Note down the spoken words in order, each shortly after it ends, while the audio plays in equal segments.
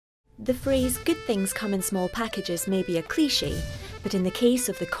The phrase "good things come in small packages" may be a cliché, but in the case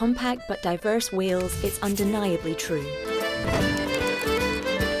of the compact but diverse Wales, it's undeniably true.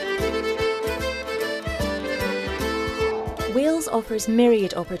 Wales offers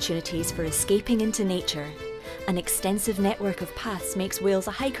myriad opportunities for escaping into nature. An extensive network of paths makes Wales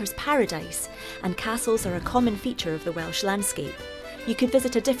a hiker's paradise, and castles are a common feature of the Welsh landscape. You could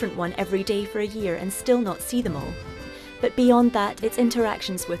visit a different one every day for a year and still not see them all. But beyond that, it's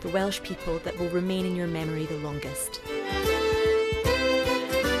interactions with the Welsh people that will remain in your memory the longest.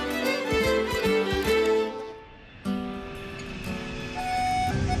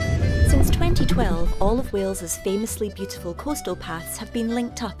 Since 2012, all of Wales's famously beautiful coastal paths have been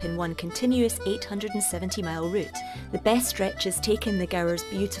linked up in one continuous 870-mile route. The best stretches take in the Gower's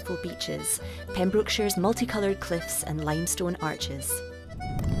beautiful beaches, Pembrokeshire's multicoloured cliffs and limestone arches.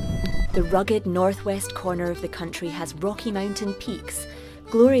 The rugged northwest corner of the country has Rocky Mountain peaks,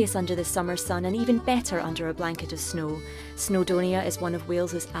 glorious under the summer sun and even better under a blanket of snow. Snowdonia is one of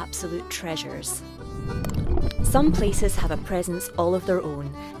Wales's absolute treasures. Some places have a presence all of their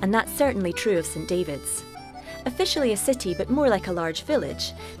own, and that's certainly true of St David's. Officially a city but more like a large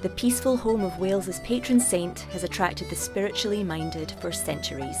village, the peaceful home of Wales's patron saint has attracted the spiritually minded for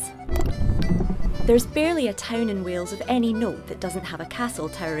centuries. There's barely a town in Wales of any note that doesn't have a castle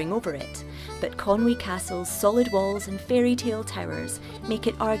towering over it, but Conwy Castle's solid walls and fairy tale towers make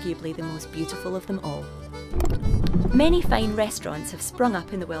it arguably the most beautiful of them all. Many fine restaurants have sprung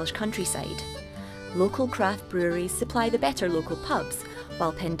up in the Welsh countryside. Local craft breweries supply the better local pubs,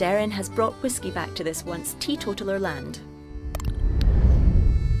 while Penderyn has brought whisky back to this once teetotaler land.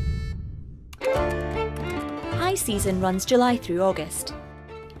 High season runs July through August.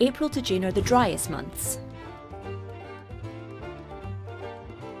 April to June are the driest months.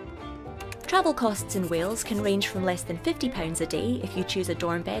 Travel costs in Wales can range from less than £50 a day if you choose a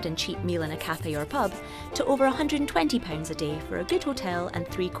dorm bed and cheap meal in a cafe or pub, to over £120 a day for a good hotel and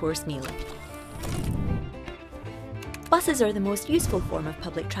 3-course meal. Buses are the most useful form of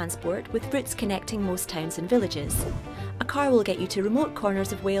public transport, with routes connecting most towns and villages. A car will get you to remote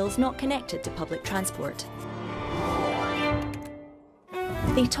corners of Wales not connected to public transport.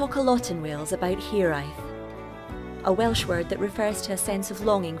 They talk a lot in Wales about hiraeth, a Welsh word that refers to a sense of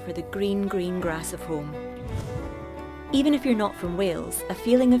longing for the green, green grass of home. Even if you're not from Wales, a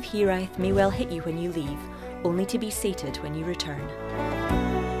feeling of hiraeth may well hit you when you leave, only to be sated when you return.